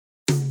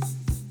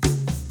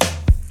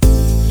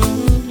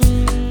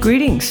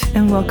Greetings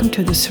and welcome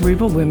to the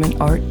Cerebral Women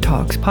Art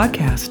Talks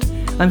podcast.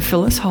 I'm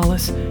Phyllis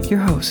Hollis, your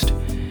host.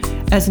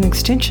 As an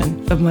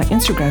extension of my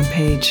Instagram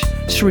page,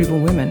 Cerebral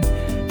Women,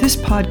 this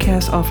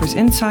podcast offers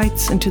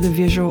insights into the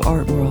visual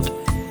art world.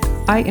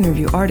 I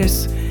interview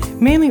artists,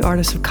 mainly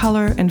artists of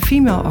color and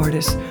female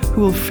artists who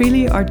will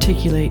freely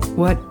articulate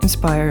what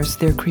inspires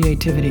their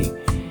creativity.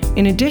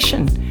 In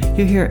addition,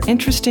 you'll hear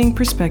interesting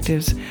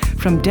perspectives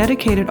from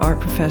dedicated art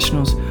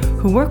professionals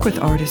who work with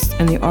artists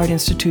and the art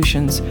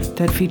institutions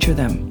that feature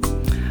them.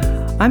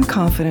 I'm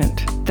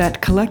confident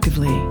that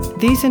collectively,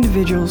 these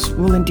individuals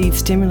will indeed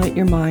stimulate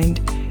your mind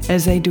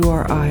as they do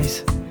our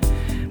eyes.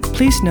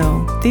 Please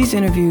know these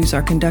interviews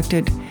are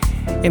conducted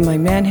in my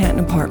Manhattan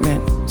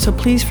apartment, so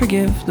please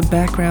forgive the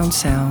background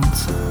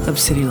sounds of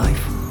city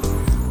life.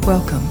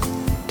 Welcome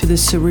to the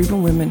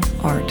Cerebral Women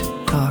Art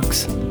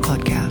Talks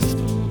podcast.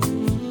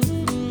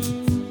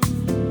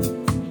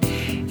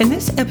 In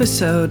this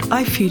episode,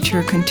 I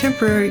feature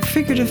contemporary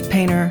figurative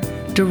painter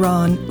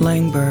Doron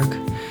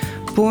Langberg.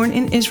 Born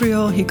in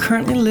Israel, he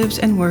currently lives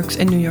and works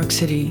in New York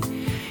City.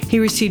 He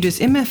received his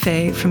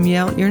MFA from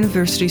Yale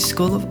University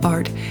School of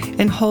Art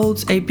and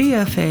holds a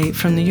BFA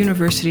from the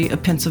University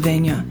of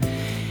Pennsylvania.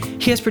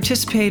 He has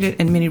participated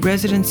in many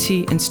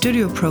residency and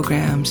studio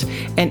programs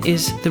and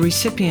is the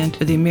recipient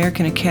of the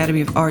American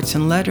Academy of Arts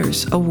and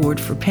Letters Award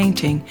for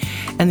Painting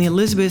and the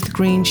Elizabeth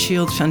Green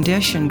Shields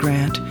Foundation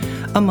Grant,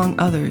 among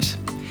others.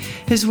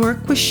 His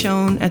work was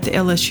shown at the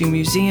LSU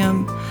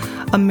Museum,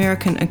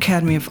 American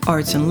Academy of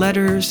Arts and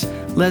Letters,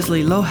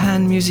 Leslie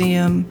Lohan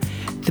Museum,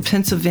 the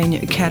Pennsylvania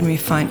Academy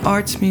of Fine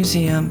Arts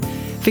Museum,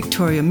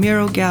 Victoria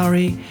Miro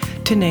Gallery,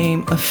 to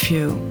name a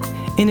few.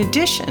 In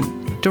addition,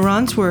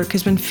 Doron's work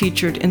has been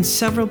featured in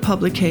several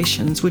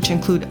publications, which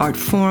include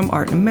Artforum,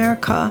 Art in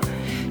America,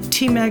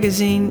 T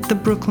Magazine, The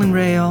Brooklyn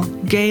Rail,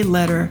 Gay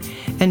Letter,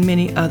 and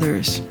many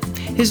others.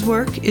 His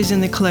work is in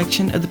the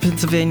collection of the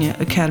Pennsylvania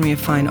Academy of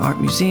Fine Art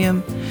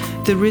Museum,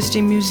 the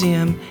RISD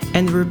Museum,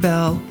 and the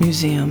Rebel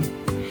Museum.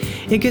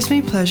 It gives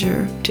me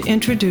pleasure to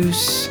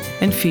introduce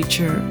and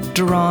feature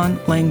Doron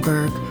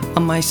Langberg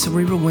on my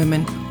Cerebral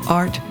Women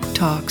Art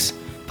Talks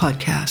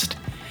podcast.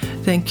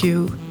 Thank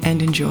you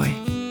and enjoy.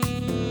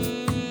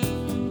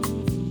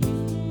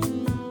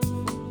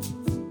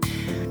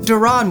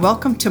 Doron,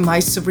 welcome to my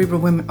Cerebral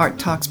Women Art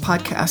Talks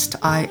podcast.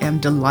 I am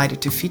delighted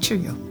to feature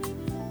you.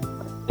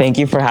 Thank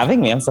you for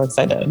having me. I'm so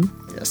excited.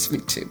 Yes, me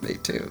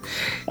too.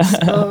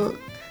 So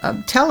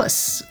tell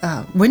us,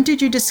 when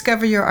did you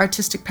discover your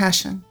artistic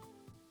passion?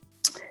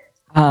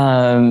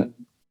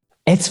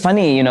 It's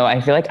funny, I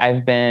feel like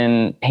I've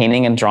been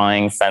painting and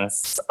drawing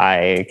since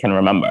I can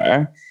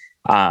remember.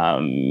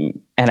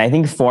 And I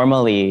think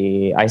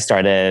formally I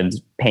started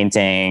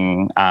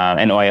painting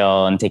in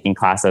oil and taking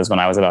classes when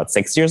I was about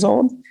 6 years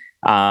old.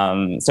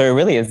 So it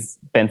really has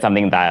been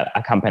something that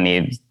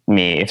accompanied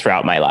me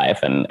throughout my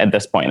life. And at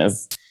this point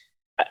is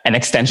an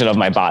extension of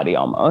my body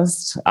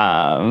almost.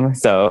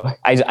 So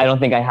I don't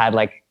think I had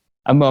like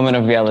a moment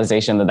of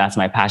realization that that's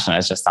my passion.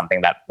 It's just something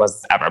that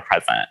was ever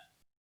present.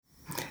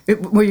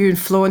 Were you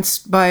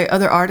influenced by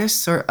other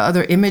artists or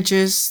other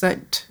images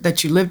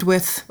that you lived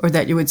with or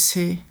that you would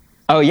see?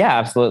 Oh yeah,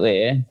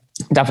 absolutely.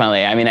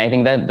 Definitely. I mean, I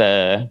think that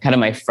the kind of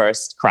my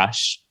first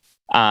crush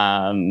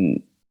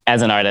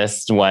as an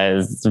artist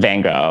was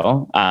Van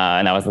Gogh.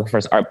 And that was the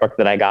first art book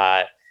that I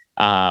got.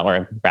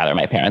 Or rather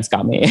my parents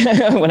got me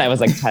when I was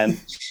like 10.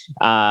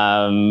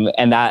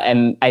 And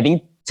I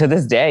think to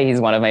this day, he's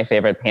one of my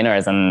favorite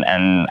painters. And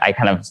I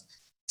kind of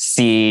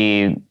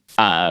see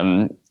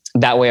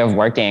that way of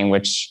working,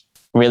 which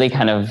really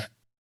kind of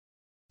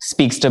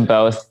speaks to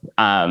both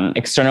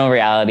external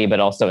reality,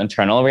 but also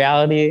internal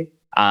reality,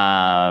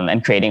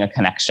 and creating a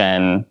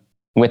connection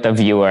with the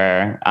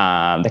viewer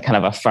that kind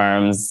of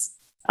affirms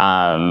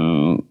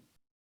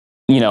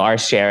our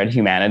shared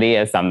humanity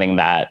is something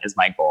that is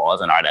my goal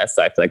as an artist.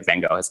 So I feel like Van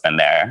Gogh has been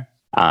there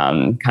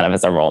kind of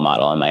as a role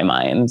model in my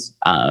mind.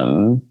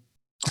 And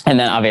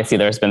then obviously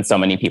there's been so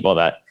many people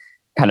that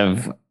kind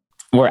of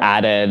were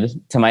added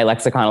to my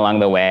lexicon along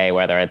the way,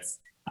 whether it's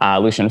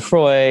Lucian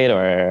Freud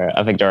or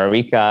Victor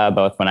Arica,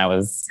 both when I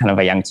was kind of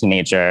a young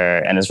teenager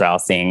in Israel,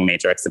 seeing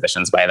major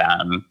exhibitions by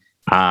them.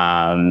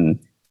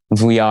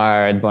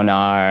 Vuillard,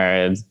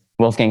 Bonnard,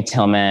 Wolfgang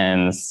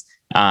Tillmans,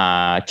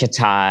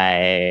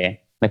 Kitaj,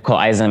 Nicole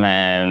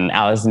Eisenman,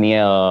 Alice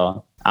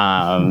Neal.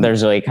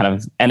 There's really kind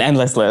of an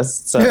endless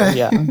list. So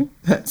yeah.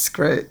 That's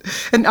great.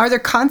 And are there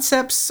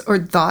concepts or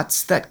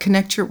thoughts that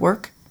connect your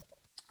work?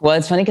 Well,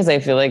 it's funny because I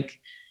feel like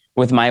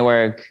with my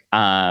work,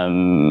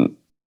 I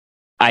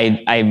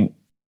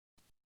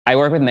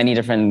work with many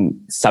different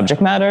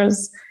subject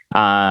matters.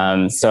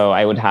 So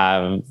I would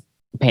have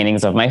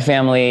paintings of my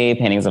family,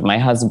 paintings of my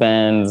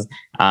husband,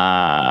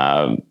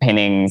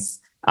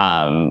 paintings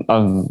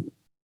of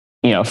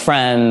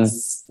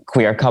friends,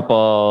 queer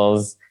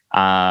couples,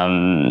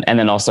 and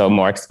then also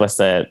more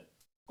explicit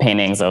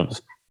paintings of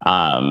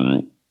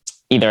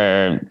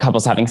either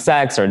couples having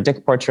sex or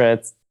dick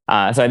portraits.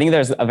 So I think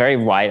there's a very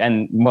wide,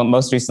 and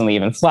most recently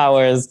even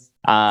flowers.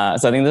 So I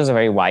think there's a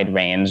very wide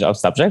range of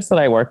subjects that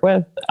I work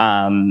with.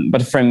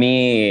 But for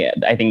me,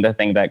 I think the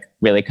thing that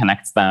really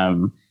connects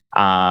them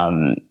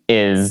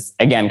is,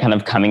 again, kind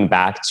of coming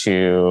back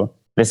to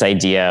this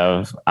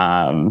idea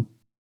of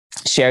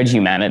shared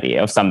humanity,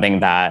 of something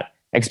that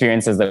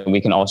experiences that we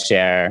can all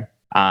share,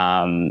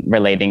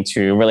 relating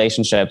to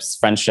relationships,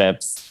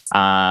 friendships,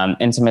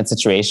 intimate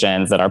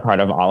situations that are part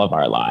of all of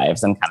our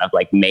lives and kind of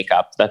like make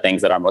up the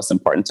things that are most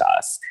important to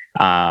us.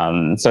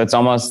 So it's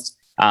almost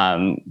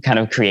kind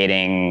of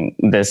creating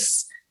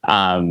this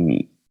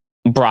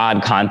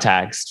broad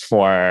context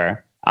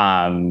for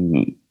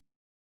my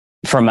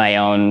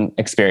own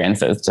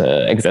experiences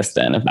to exist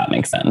in, if that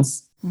makes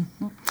sense.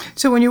 Mm-hmm.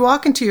 So when you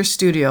walk into your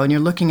studio and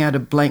you're looking at a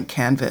blank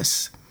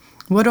canvas,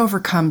 what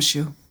overcomes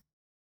you?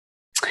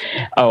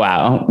 Oh,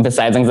 wow.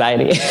 Besides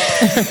anxiety.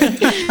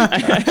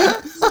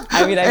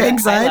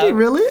 Anxiety,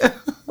 really?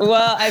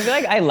 Well, I feel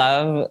like I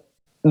love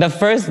the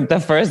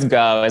first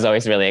go is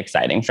always really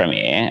exciting for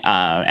me.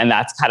 And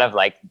that's kind of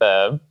like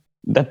the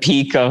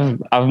peak of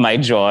my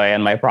joy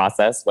and my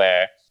process,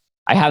 where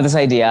I have this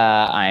idea,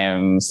 I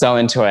am so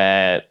into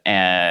it,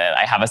 and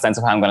I have a sense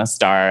of how I'm going to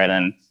start.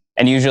 And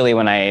usually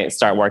when I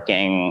start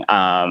working,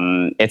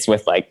 it's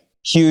with like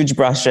huge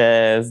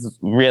brushes,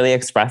 really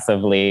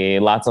expressively,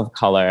 lots of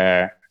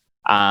color.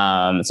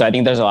 So I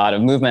think there's a lot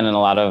of movement and a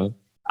lot of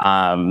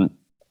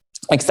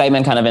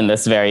excitement kind of in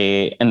this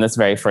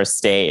very first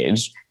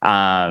stage.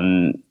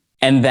 And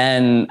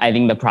then I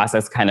think the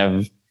process kind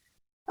of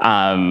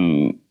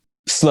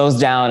slows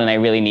down, and I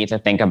really need to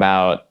think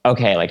about,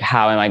 okay, like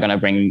how am I going to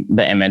bring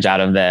the image out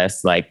of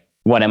this? Like,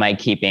 what am I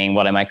keeping?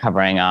 What am I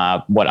covering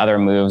up? What other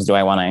moves do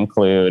I want to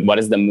include? What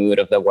is the mood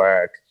of the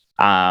work?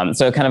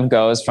 So it kind of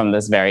goes from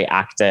this very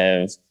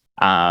active,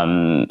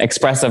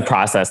 expressive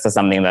process to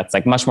something that's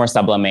like much more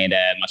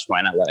sublimated, much more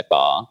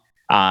analytical.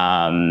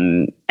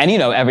 And,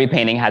 every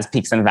painting has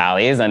peaks and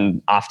valleys,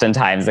 and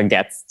oftentimes it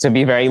gets to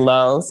be very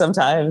low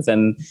sometimes.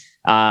 And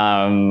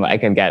I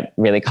could get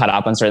really caught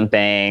up on certain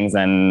things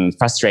and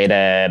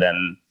frustrated,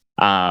 and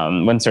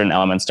when certain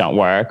elements don't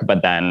work.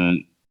 But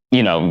then,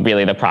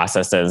 really the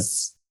process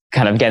is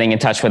kind of getting in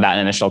touch with that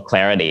initial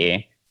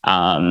clarity,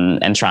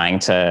 and trying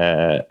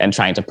to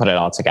put it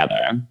all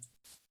together,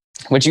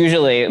 which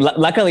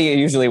luckily it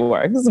usually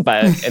works,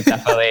 but it's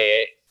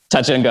definitely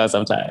touch and go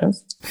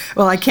sometimes.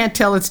 Well, I can't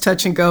tell it's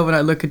touch and go when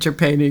I look at your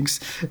paintings.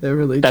 They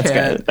really That's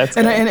can. good. That's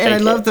and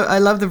good. I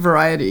love the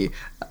variety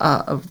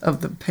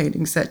of the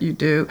paintings that you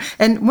do.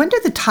 And when do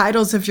the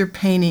titles of your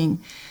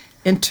painting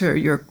enter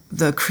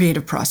the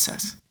creative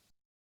process?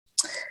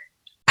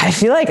 I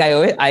feel like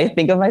I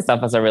think of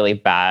myself as a really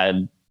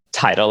bad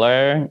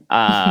titler.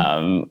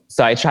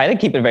 So I try to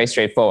keep it very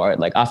straightforward.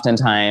 Like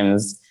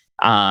oftentimes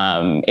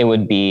it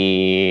would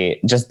be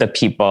just the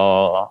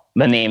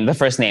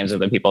first names of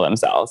the people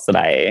themselves that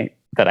I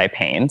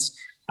paint.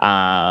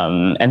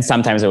 And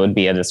sometimes it would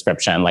be a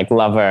description like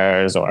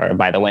lovers or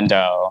by the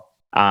window.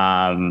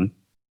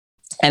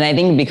 And I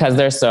think because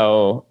they're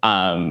so,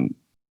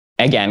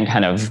 again,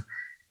 kind of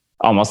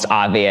almost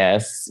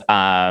obvious,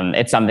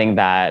 it's something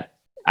that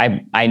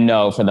I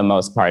know for the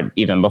most part,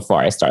 even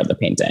before I start the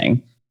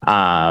painting,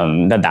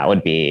 that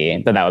would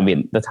be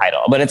the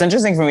title. But it's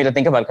interesting for me to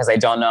think about, because I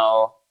don't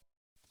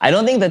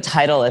think the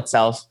title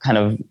itself kind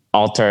of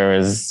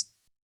alters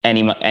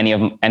any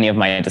of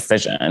my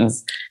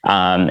decisions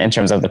in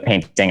terms of the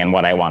painting and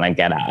what I want to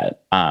get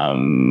at.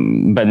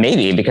 But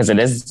maybe because it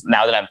is,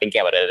 now that I'm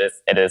thinking about it,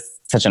 it is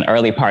such an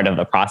early part of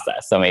the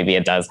process. So maybe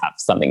it does have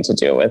something to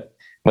do with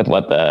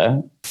what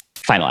the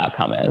final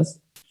outcome is.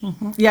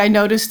 Mm-hmm. Yeah, I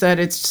noticed that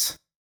it's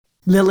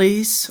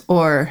lilies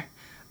or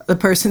the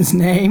person's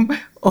name,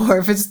 or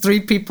if it's three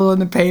people in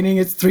the painting,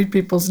 it's three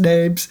people's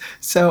names.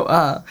 So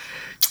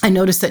I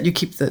noticed that you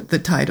keep the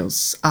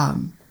titles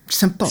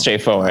simple,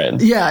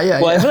 straightforward.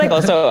 Yeah. Well, I feel like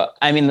also,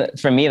 I mean,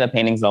 for me, the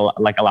paintings,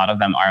 like a lot of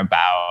them are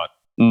about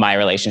my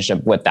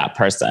relationship with that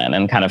person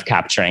and kind of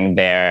capturing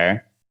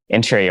their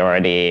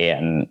interiority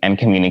and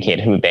communicate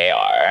who they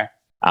are,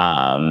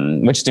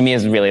 which to me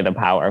is really the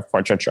power of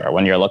portraiture,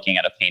 when you're looking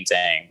at a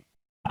painting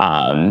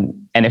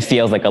and it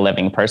feels like a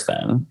living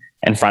person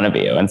in front of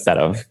you instead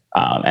of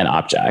an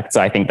object.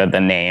 So I think that the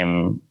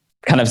name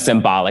kind of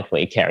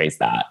symbolically carries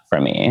that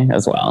for me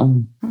as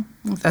well.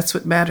 That's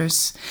what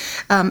matters.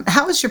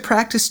 How has your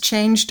practice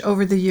changed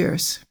over the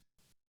years?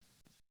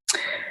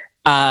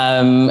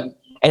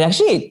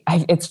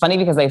 It's funny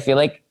because I feel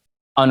like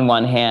on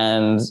one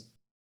hand,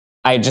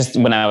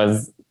 when I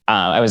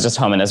was just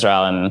home in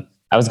Israel and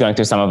I was going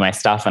through some of my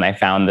stuff, and I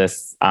found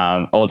this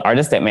old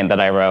artist statement that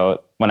I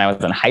wrote when I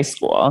was in high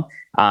school,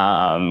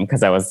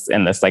 because I was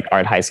in this like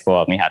art high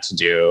school and we had to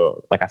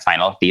do like a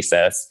final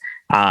thesis.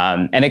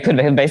 And it could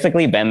have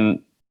basically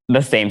been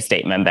the same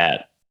statement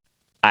that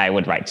I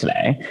would write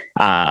today.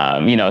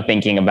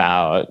 Thinking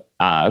about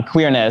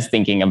queerness,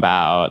 thinking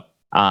about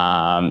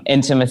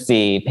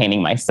intimacy,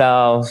 painting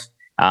myself.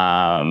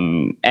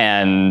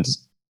 And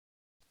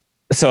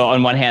so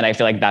on one hand, I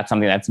feel like that's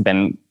something that's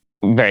been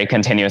very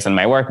continuous in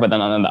my work. But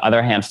then on the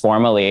other hand,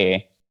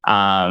 formally,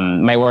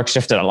 my work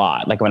shifted a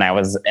lot. Like when I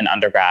was in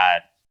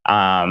undergrad,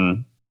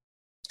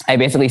 I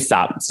basically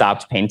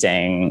stopped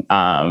painting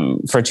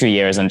for 2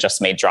 years and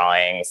just made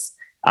drawings.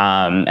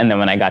 And then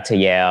when I got to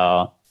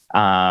Yale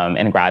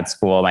in grad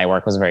school, my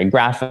work was very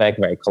graphic,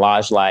 very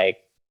collage-like.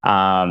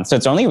 So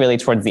it's only really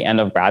towards the end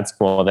of grad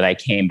school that I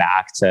came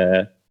back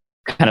to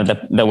kind of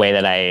the way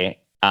that I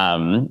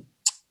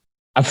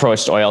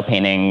approached oil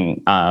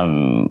painting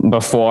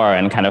before,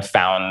 and kind of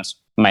found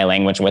my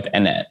language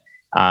within it.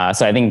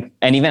 So I think,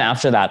 and even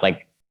after that,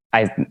 like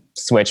I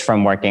switched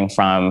from working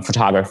from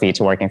photography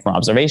to working from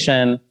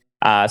observation.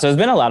 So there's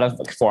been a lot of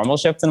formal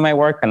shifts in my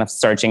work, kind of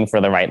searching for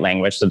the right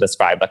language to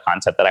describe the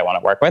content that I want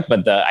to work with.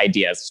 But the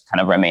ideas kind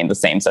of remained the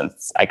same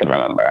since I could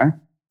remember.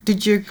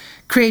 Did your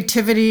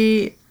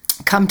creativity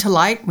come to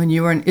light when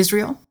you were in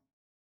Israel?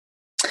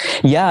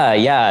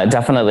 Yeah,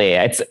 definitely.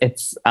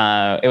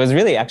 It was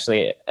really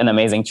actually an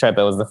amazing trip.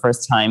 It was the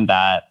first time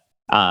that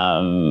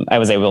I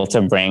was able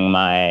to bring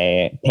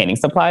my painting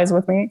supplies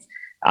with me.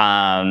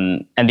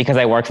 And because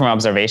I worked from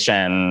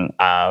observation,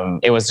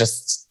 it was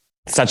just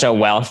such a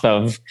wealth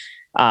of,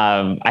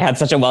 I had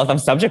such a wealth of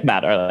subject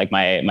matter, like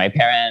my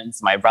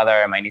parents, my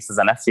brother, my nieces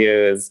and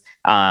nephews,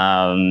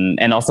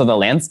 and also the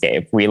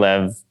landscape. We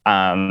live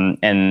in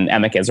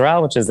Emek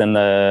Israel, which is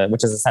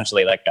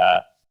essentially like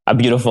a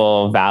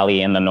beautiful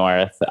valley in the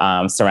north,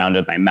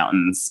 surrounded by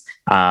mountains.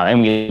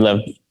 And we live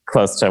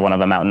close to one of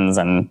the mountains,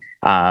 and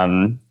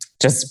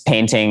just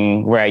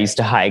painting where I used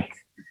to hike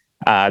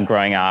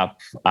growing up,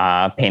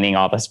 painting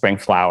all the spring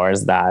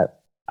flowers that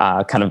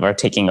kind of are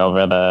taking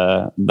over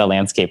the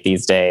landscape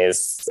these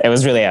days. It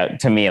was really,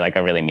 to me, like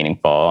a really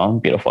meaningful,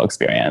 beautiful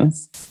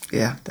experience.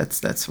 Yeah,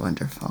 that's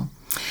wonderful.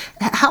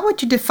 How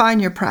would you define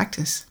your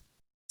practice?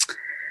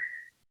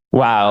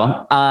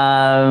 Wow.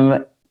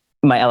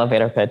 My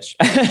elevator pitch.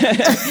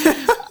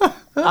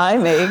 I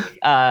make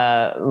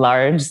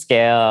large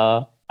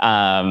scale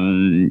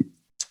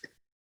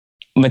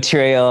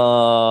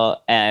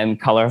material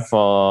and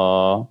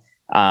colorful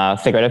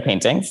figurative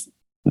paintings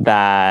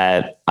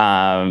that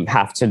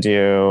have to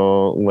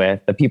do with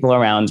the people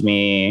around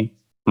me,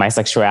 my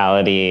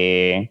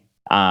sexuality,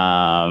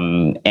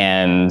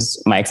 and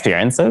my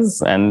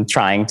experiences, and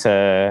trying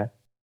to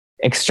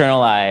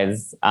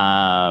externalize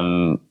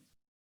a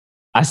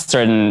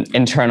certain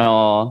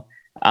internal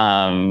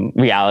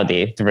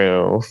reality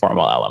through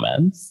formal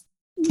elements,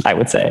 I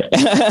would say.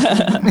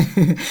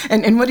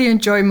 And what do you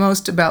enjoy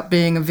most about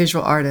being a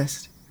visual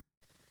artist?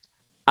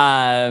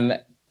 I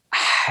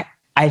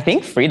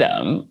think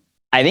freedom.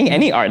 I think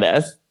any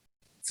artist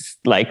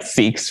like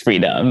seeks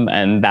freedom,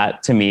 and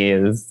that to me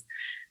is,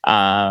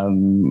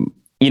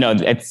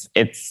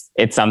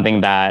 it's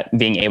something that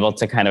being able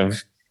to kind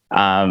of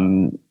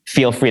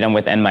feel freedom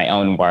within my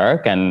own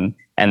work and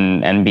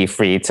be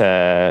free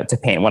to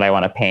paint what I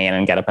want to paint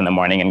and get up in the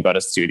morning and go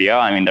to studio.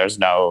 I mean, there's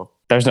no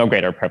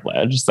greater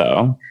privilege.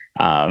 So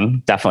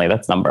definitely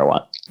that's number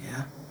one.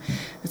 Yeah,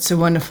 it's a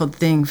wonderful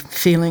thing,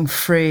 feeling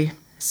free.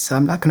 So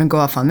I'm not going to go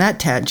off on that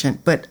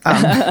tangent, but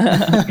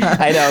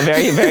I know,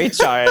 very, very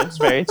charged,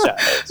 very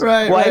charged.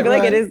 Right. Well, right, I feel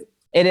right. like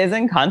it is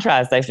in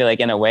contrast. I feel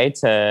like in a way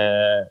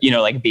to,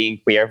 like being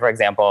queer, for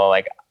example,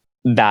 like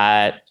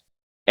that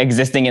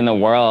existing in the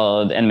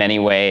world in many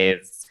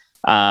ways,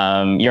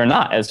 you're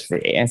not as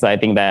free. And so I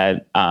think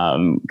that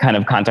kind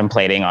of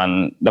contemplating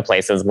on the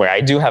places where I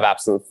do have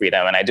absolute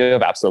freedom and I do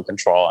have absolute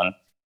control, and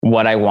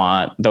what I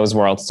want those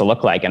worlds to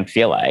look like and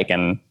feel like,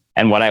 and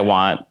what I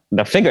want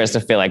the figures to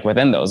feel like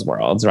within those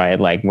worlds, right?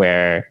 Like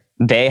where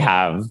they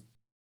have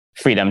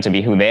freedom to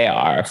be who they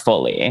are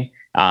fully,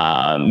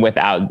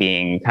 without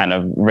being kind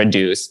of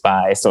reduced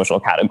by social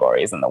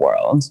categories in the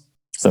world.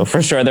 So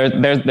for sure,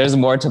 there's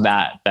more to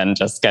that than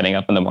just getting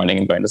up in the morning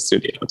and going to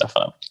studio,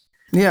 definitely.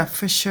 Yeah,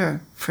 for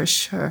sure.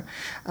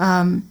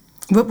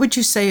 What would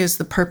you say is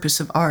the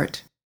purpose of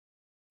art?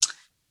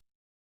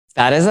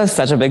 That is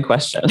such a big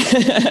question.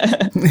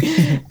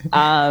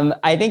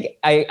 I think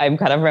I'm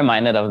kind of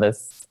reminded of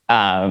this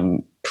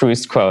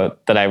Proust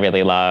quote that I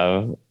really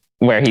love,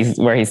 where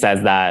he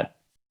says that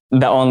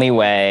the only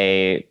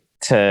way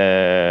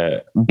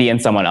to be in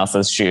someone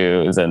else's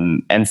shoes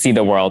and see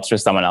the world through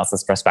someone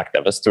else's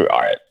perspective is through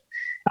art.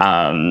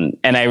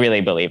 And I really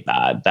believe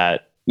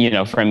that,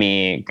 for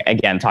me,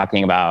 again,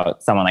 talking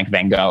about someone like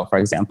Van Gogh, for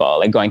example,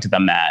 like going to the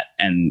Met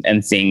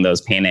and seeing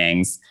those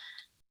paintings,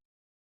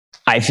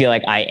 I feel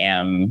like I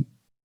am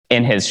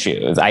in his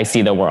shoes. I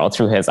see the world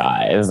through his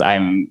eyes.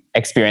 I'm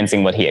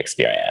experiencing what he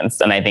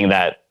experienced. And I think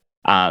that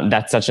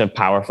that's such a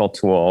powerful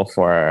tool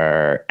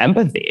for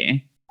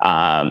empathy,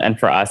 and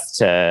for us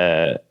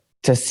to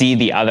see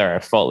the other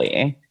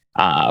fully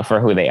for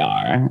who they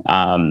are.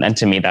 And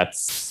to me,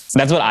 that's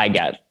what I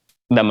get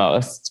the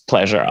most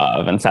pleasure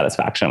of and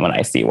satisfaction when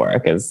I see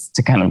work, is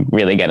to kind of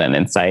really get an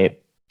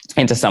insight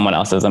into someone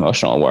else's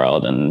emotional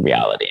world and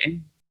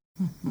reality.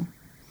 Mm-hmm.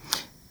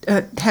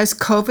 Has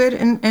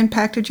COVID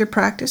impacted your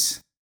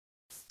practice?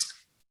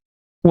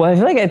 Well, I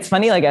feel like it's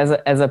funny, like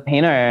as a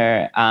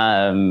painter,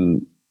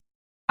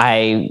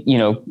 I,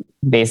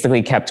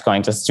 basically kept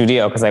going to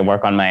studio because I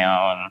work on my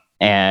own.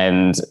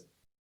 And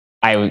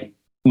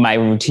my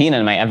routine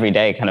and my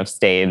everyday kind of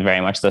stayed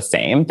very much the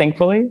same,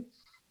 thankfully.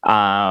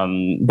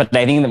 But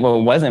I think that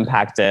what was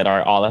impacted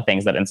are all the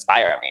things that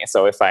inspire me.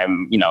 So if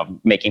I'm,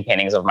 making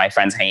paintings of my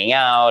friends hanging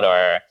out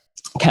or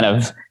kind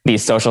of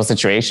these social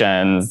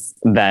situations,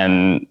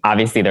 then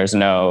obviously there's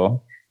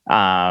no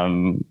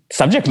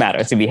subject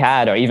matter to be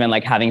had, or even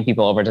like having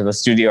people over to the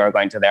studio or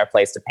going to their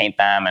place to paint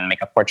them and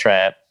make a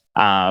portrait.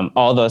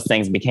 All those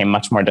things became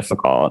much more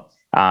difficult.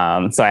 So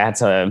I had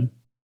to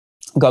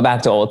go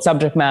back to old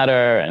subject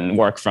matter and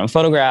work from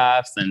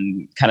photographs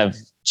and kind of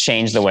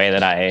change the way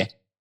that I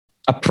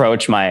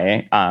approach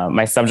my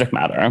my subject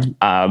matter.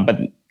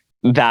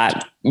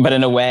 But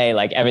in a way,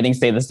 like everything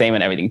stayed the same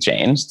and everything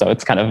changed. So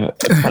it's kind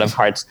of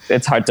hard.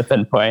 It's hard to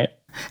pinpoint.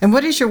 And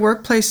what does your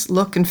workplace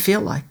look and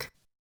feel like?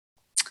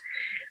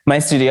 My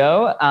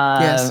studio,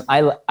 yes.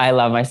 I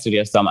love my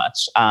studio so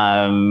much.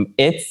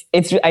 It's.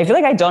 I feel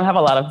like I don't have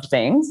a lot of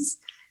things.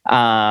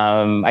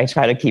 I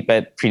try to keep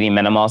it pretty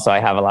minimal, so I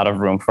have a lot of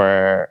room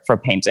for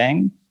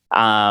painting.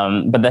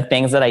 But the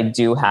things that I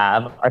do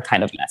have are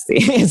kind of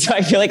messy. So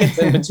I feel like it's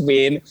in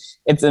between.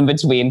 It's in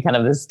between kind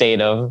of the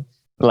state of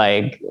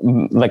like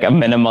a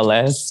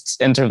minimalist,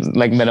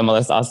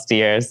 minimalist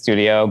austere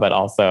studio, but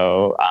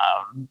also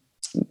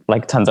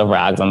like tons of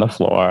rags on the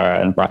floor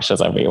and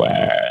brushes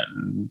everywhere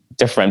and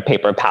different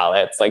paper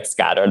palettes like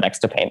scattered next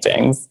to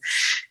paintings.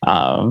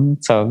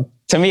 So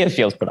to me, it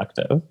feels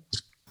productive.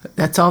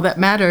 That's all that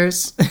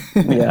matters.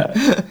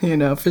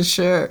 Yeah. For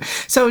sure.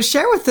 So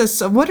share with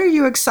us, what are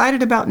you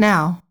excited about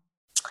now?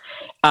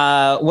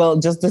 Well,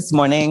 just this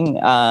morning,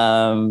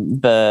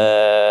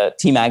 the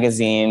T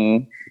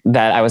magazine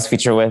that I was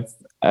featured with,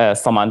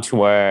 Salman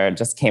Tour,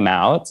 just came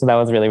out. So that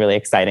was really, really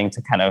exciting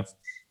to kind of,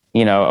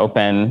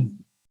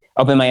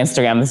 open my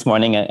Instagram this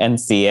morning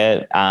and see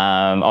it.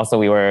 Also,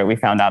 we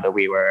found out that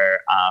we were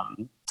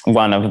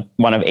one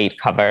of 8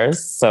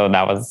 covers. So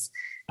that was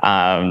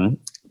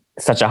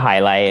such a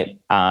highlight.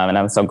 And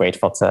I'm so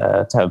grateful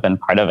to have been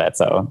part of it.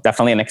 So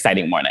definitely an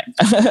exciting morning.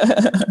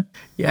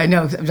 Yeah, I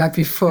know. Right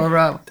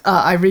before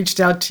I reached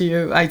out to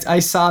you, I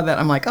saw that.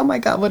 I'm like, oh my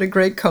God, what a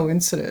great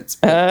coincidence.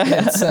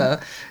 That's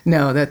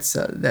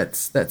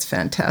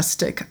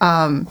fantastic.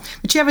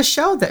 But you have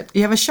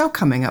a show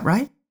coming up,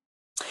 right?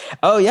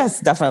 Oh, yes,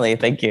 definitely.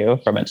 Thank you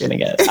for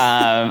mentioning it.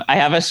 I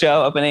have a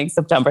show opening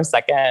September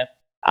 2nd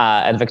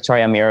at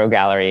Victoria Miro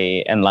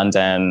Gallery in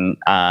London.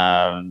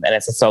 And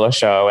it's a solo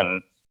show.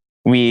 And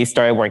we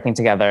started working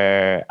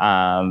together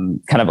kind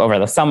of over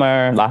the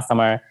last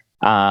summer.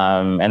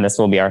 And this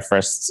will be our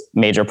first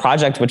major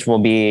project, which will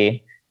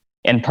be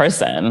in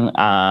person.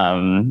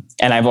 And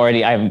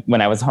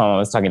when I was home, I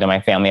was talking to my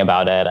family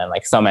about it. And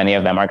like so many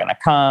of them are going to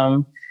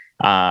come,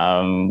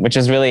 which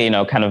is really,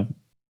 kind of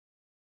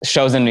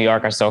shows in New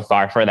York are so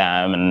far for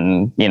them.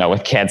 And,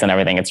 with kids and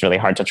everything, it's really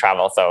hard to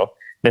travel. So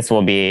this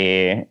will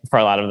be, for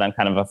a lot of them,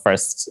 kind of a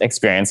first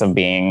experience of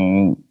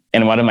being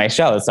in one of my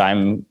shows. So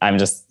I'm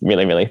just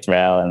really, really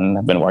thrilled and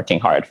have been working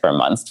hard for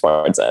months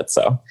towards it.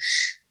 So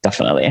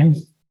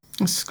definitely.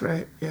 That's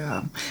great.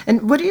 Yeah.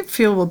 And what do you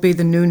feel will be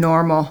the new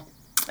normal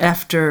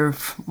after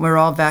we're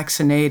all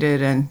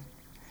vaccinated and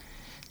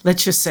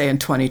let's just say in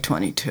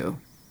 2022?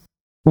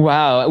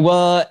 Wow.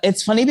 Well,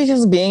 it's funny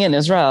because being in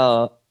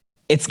Israel,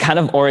 it's kind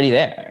of already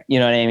there. You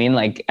know what I mean?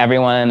 Like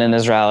everyone in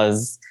Israel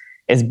is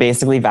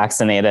basically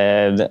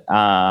vaccinated.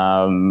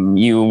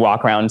 You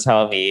walk around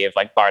Tel Aviv,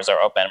 like bars are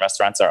open,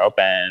 restaurants are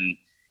open.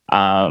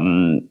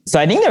 So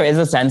I think there is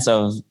a sense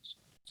of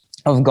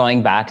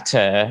going back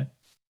to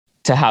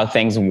how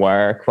things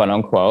were, quote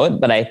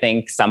unquote. But I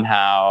think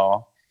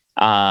somehow,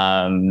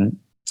 I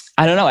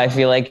don't know. I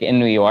feel like in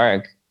New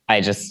York,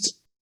 I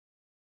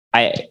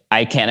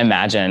can't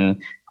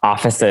imagine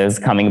offices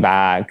coming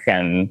back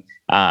and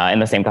in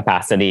the same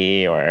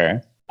capacity,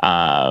 or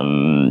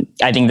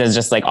I think there's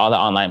just like all the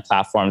online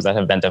platforms that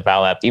have been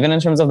developed, even in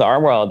terms of the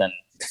art world and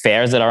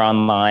fairs that are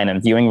online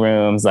and viewing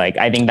rooms. Like,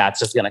 I think that's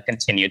just going to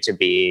continue to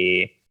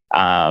be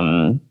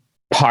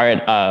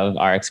part of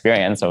our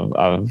experience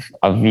of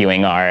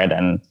viewing art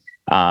and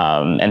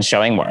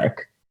showing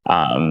work.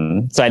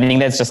 So I think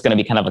that's just going to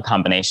be kind of a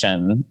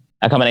combination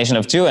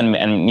of two, and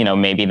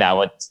maybe that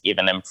would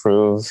even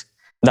improve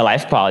the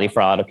life quality for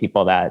a lot of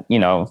people that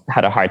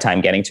had a hard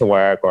time getting to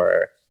work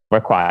or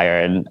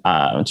required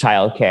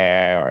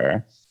childcare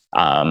or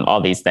all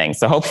these things.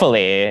 So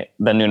hopefully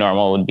the new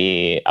normal would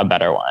be a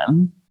better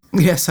one.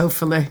 Yes,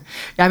 hopefully.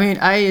 I mean,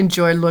 I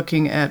enjoy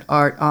looking at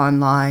art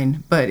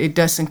online, but it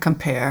doesn't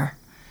compare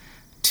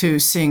to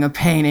seeing a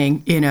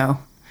painting,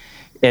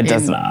 It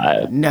does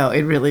not. No,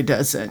 it really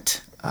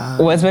doesn't.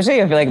 Well,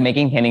 especially I feel like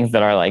making paintings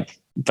that are like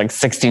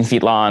 16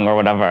 feet long or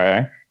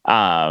whatever.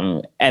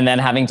 And then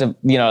having to,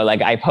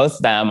 I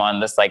post them on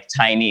this like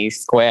tiny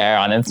square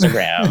on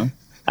Instagram.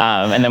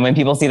 And then when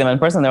people see them in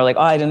person, they're like,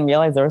 oh, I didn't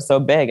realize they were so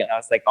big. And I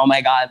was like, oh my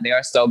God, they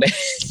are so big.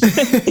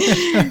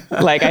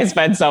 Like I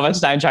spent so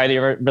much time trying to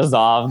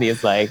resolve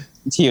these like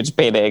huge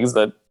paintings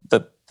that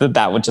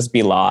would just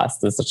be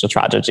lost. It's such a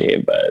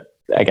tragedy, but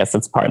I guess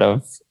it's part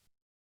of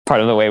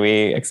the way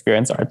we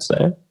experience art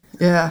today.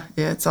 Yeah,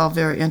 it's all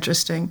very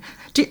interesting.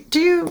 Do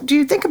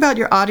you think about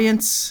your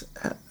audience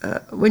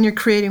when you're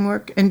creating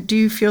work, and do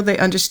you feel they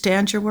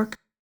understand your work?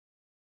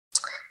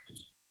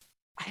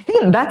 I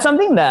think that's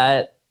something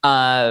that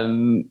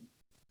I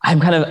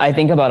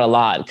think about a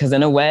lot, because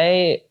in a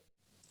way,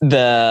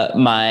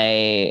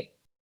 my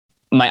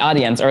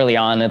audience early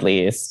on, at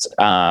least,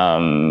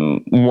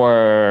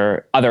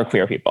 were other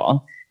queer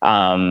people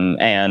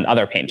and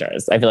other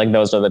painters. I feel like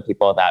those are the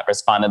people that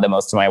responded the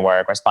most to my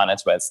work, responded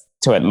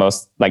to it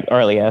most like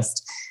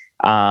earliest.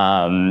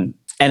 And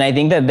I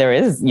think that there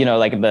is,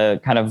 like the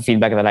kind of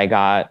feedback that I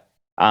got,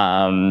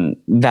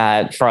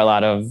 that for a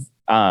lot of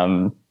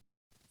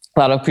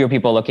queer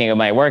people looking at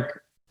my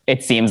work,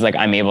 it seems like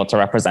I'm able to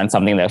represent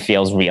something that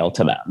feels real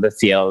to them, that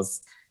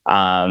feels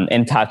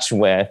in touch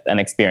with an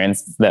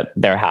experience that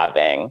they're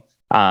having.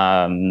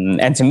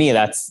 And to me,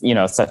 that's,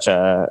 such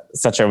a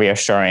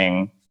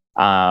reassuring,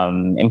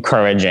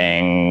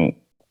 encouraging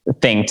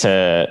thing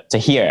to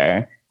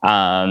hear.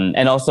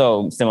 And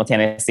also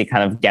simultaneously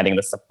kind of getting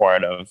the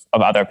support of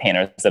other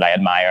painters that I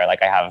admire.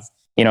 Like I have,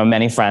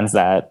 many friends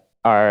that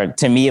are,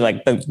 to me,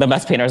 like the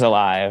best painters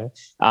alive.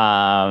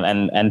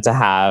 And to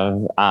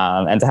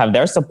have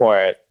their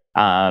support,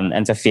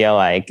 and to feel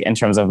like in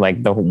terms of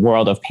like the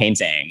world of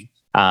painting,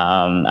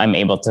 I'm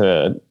able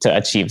to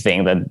achieve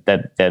things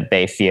that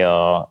they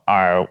feel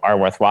are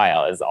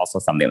worthwhile is also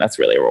something that's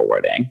really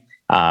rewarding.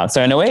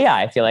 So in a way, yeah,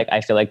 I feel like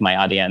my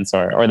audience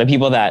or the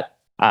people that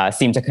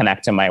seem to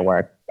connect to my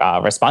work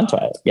respond to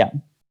it. Yeah.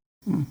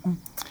 Mm-hmm.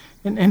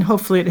 And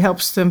hopefully it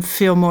helps them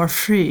feel more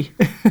free.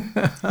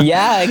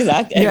 Yeah,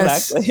 exactly.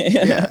 Yes.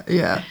 Exactly.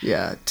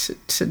 Yeah.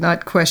 To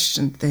not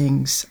question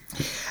things.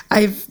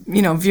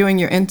 Viewing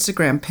your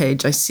Instagram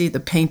page, I see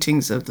the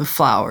paintings of the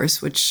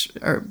flowers, which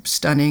are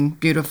stunning,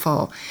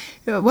 beautiful.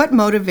 What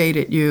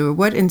motivated you?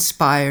 What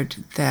inspired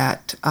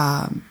that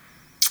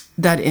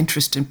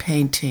interest in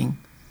painting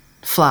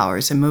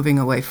flowers and moving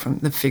away from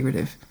the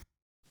figurative?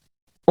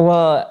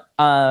 Well,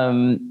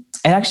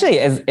 it actually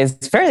is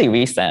fairly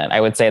recent. I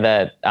would say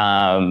that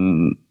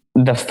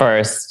the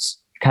first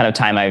kind of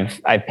time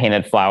I've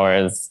painted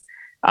flowers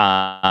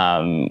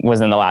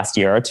was in the last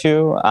year or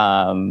two.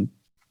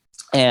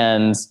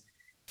 And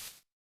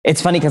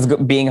it's funny because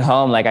being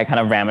home, like I kind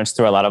of rummaged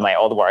through a lot of my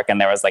old work, and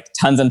there was like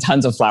tons and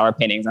tons of flower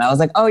paintings. And I was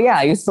like, oh yeah,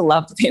 I used to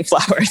love to paint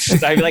flowers.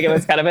 So I feel like it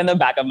was kind of in the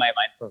back of my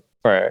mind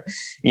for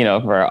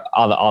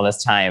all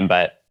this time.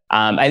 But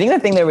I think the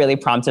thing that really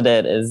prompted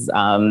it is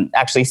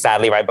actually,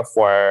 sadly, right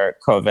before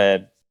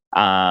COVID,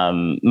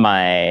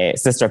 my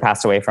sister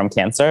passed away from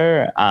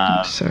cancer.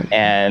 Sorry.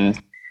 And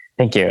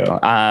thank you.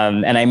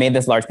 And I made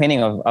this large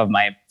painting of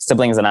my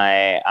siblings and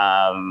I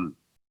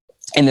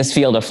in this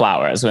field of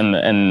flowers. And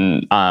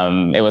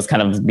it was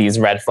kind of these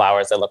red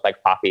flowers that look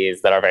like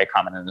poppies that are very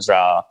common in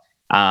Israel.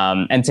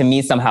 And to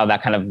me, somehow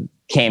that kind of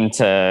came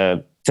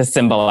to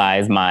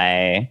symbolize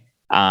my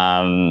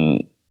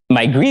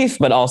grief,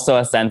 but also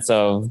a sense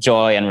of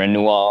joy and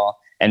renewal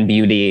and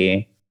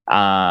beauty. So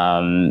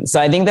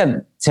I think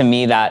that to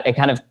me that it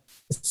kind of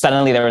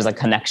suddenly there was a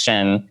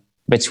connection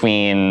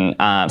between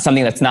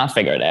something that's not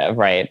figurative,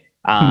 right?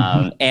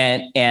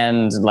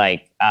 And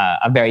like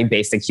a very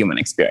basic human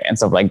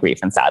experience of like grief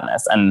and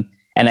sadness. And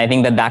I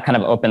think that kind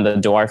of opened the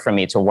door for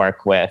me to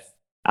work with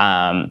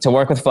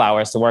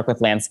flowers, to work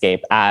with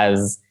landscape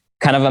as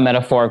kind of a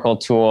metaphorical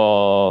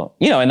tool,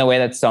 in the way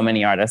that so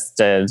many artists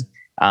did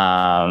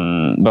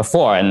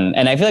before.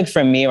 And I feel like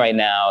for me right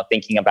now,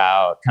 thinking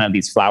about kind of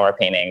these flower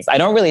paintings, I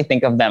don't really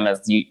think of them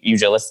as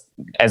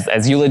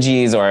as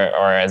eulogies or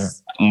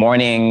as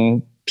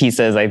mourning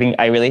pieces.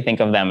 I really think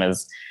of them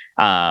as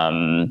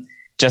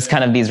just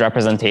kind of these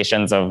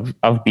representations of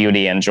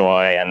beauty and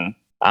joy and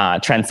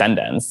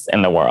transcendence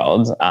in the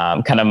world,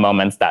 kind of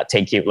moments that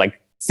take you,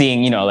 like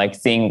seeing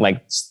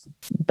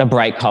the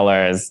bright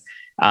colors,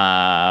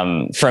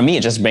 for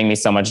me, just bring me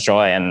so much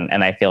joy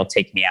and I feel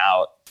take me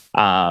out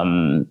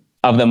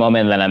of the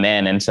moment that I'm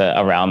in into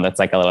a realm that's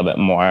like a little bit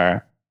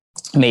more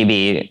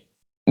maybe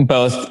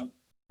both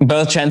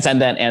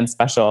transcendent and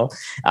special,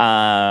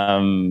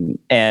 and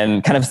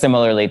kind of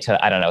similarly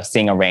to, I don't know,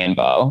 seeing a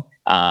rainbow.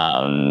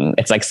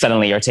 It's like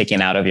suddenly you're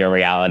taken out of your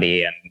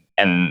reality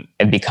and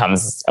it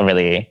becomes a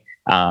really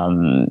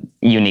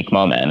unique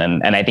moment.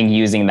 And I think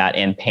using that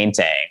in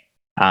painting,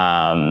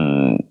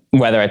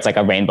 whether it's like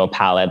a rainbow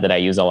palette that I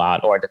use a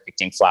lot or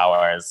depicting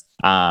flowers,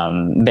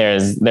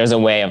 there's a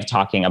way of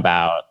talking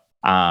about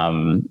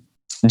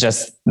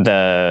just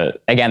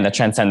the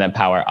transcendent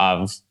power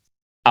of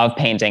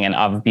painting and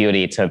of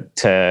beauty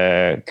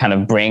to kind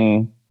of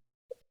bring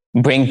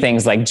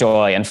things like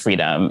joy and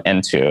freedom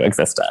into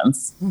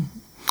existence.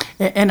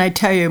 And I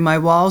tell you, my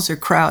walls are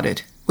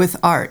crowded with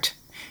art.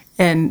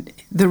 And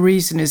the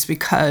reason is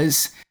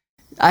because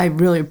I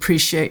really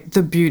appreciate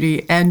the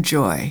beauty and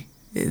joy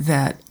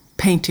that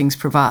paintings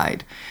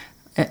provide.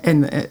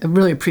 and I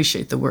really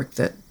appreciate the work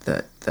that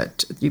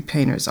you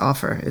painters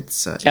offer.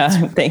 It's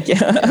thank you.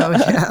 Oh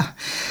yeah,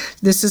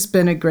 this has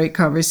been a great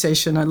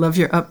conversation. I love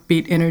your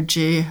upbeat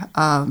energy.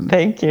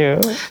 Thank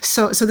you.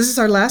 So this is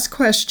our last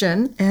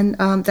question, and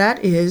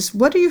that is,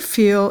 what do you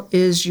feel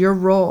is your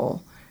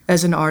role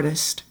as an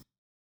artist?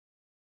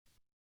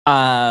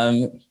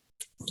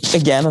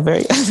 Again, a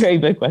very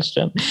big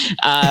question.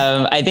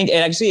 I think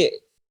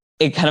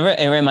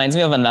it reminds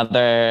me of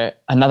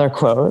another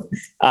quote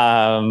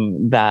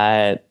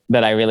that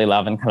I really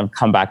love and kind of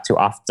come back to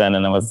often,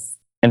 and it was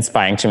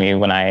inspiring to me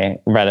when I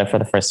read it for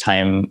the first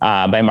time,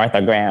 by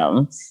Martha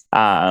Graham.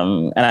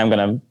 And I'm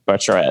going to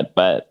butcher it,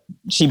 but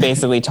she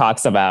basically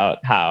talks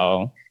about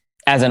how,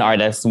 as an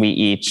artist, we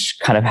each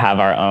kind of have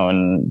our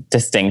own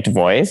distinct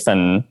voice,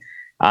 and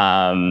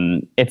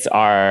it's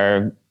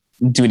our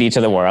duty to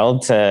the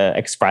world to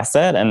express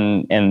it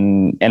and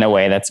in a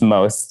way that's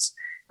most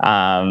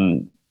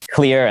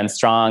clear and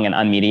strong and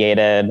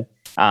unmediated,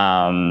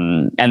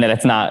 and that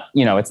it's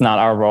not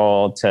our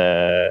role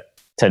to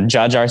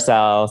judge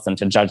ourselves and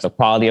to judge the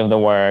quality of the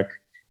work,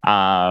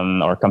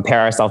 or compare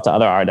ourselves to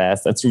other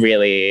artists. It's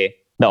really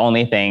the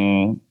only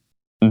thing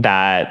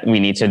that we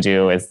need to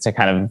do is to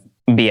kind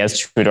of be as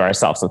true to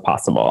ourselves as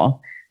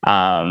possible.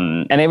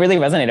 And it really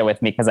resonated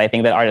with me because I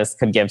think that artists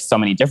could give so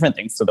many different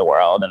things to the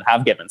world and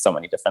have given so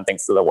many different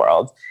things to the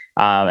world,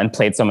 and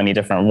played so many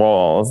different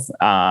roles,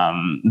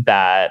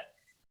 that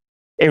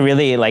it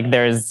really,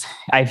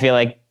 I feel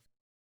like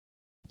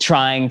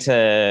trying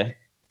to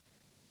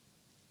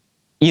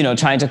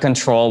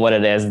control what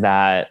it is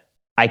that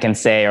I can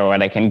say or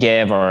what I can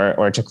give,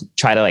 or to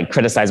try to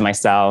criticize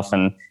myself.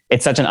 And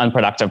it's such an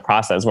unproductive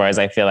process. Whereas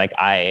I feel like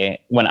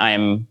when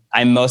I'm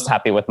most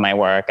happy with my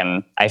work,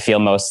 and I feel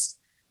most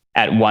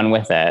at one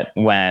with it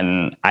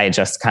when I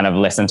just kind of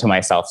listen to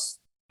myself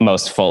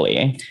most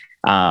fully.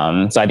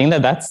 So I think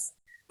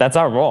that's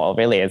our role,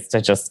 really, is to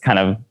just kind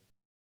of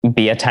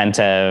be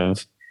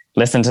attentive,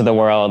 listen to the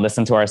world,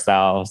 listen to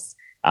ourselves,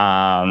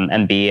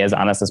 and be as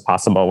honest as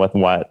possible with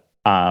what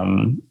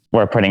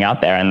we're putting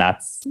out there. And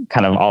that's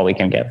kind of all we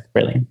can give,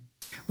 really.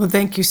 Well,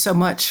 thank you so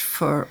much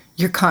for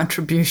your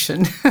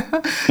contribution to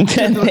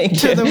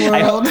the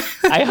world.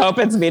 I hope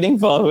it's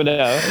meaningful. Who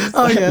knows?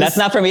 Oh, yes. That's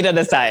not for me to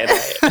decide.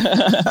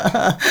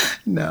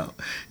 No,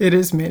 it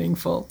is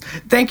meaningful.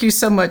 Thank you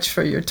so much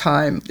for your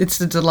time. It's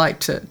a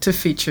delight to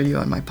feature you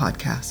on my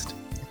podcast.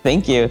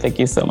 Thank you. Thank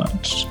you so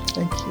much.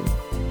 Thank you.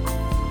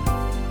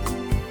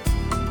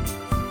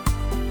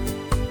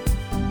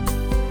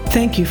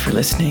 Thank you for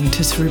listening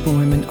to Cerebral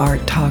Women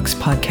Art Talks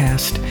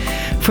podcast.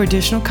 For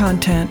additional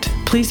content,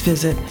 please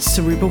visit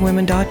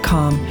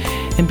cerebralwomen.com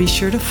and be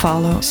sure to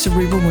follow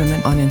Cerebral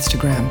Women on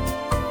Instagram.